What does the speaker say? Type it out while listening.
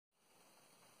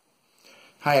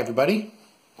Hi everybody.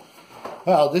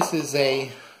 Well, this is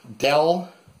a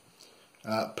Dell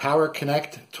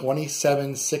PowerConnect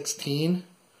 2716.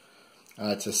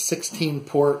 It's a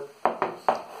 16-port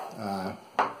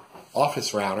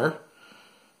office router.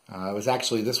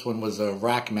 This one was a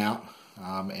rack mount,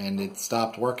 and it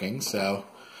stopped working, so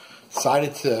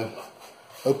decided to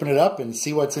open it up and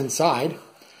see what's inside.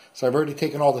 So I've already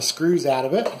taken all the screws out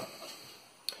of it.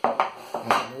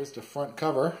 And there's the front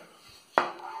cover.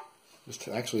 Just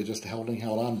held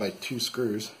on by two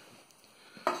screws.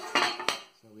 So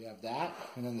we have that,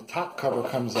 and then the top cover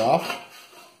comes off,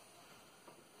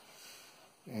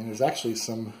 and there's actually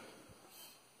some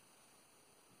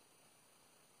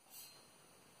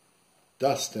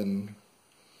dust and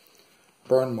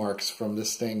burn marks from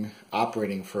this thing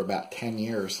operating for about 10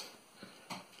 years.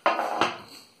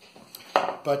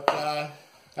 But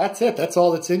that's it. That's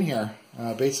all that's in here.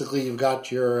 Basically, you've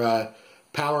got your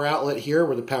power outlet here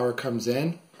where the power comes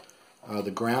in. The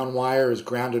ground wire is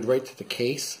grounded right to the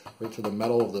case, right to the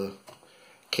metal of the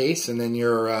case, and then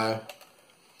your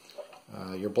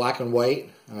black and white,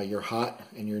 your hot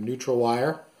and your neutral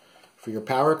wire for your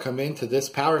power come into this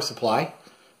power supply,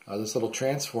 this little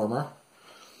transformer,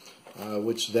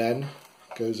 which then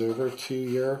goes over to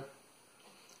your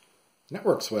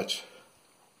network switch.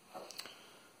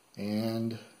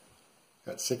 And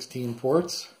got 16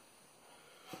 ports.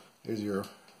 There's your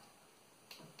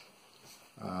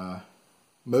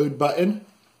mode button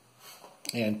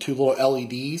and two little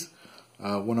LEDs,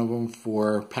 one of them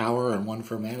for power and one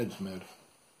for managed mode.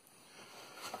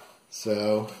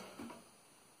 So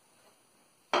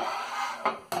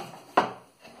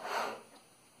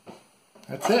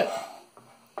that's it.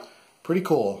 Pretty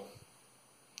cool.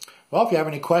 Well, if you have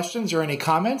any questions or any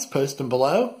comments, post them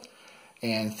below.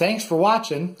 And thanks for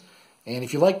watching. And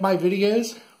if you like my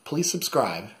videos, please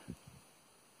subscribe.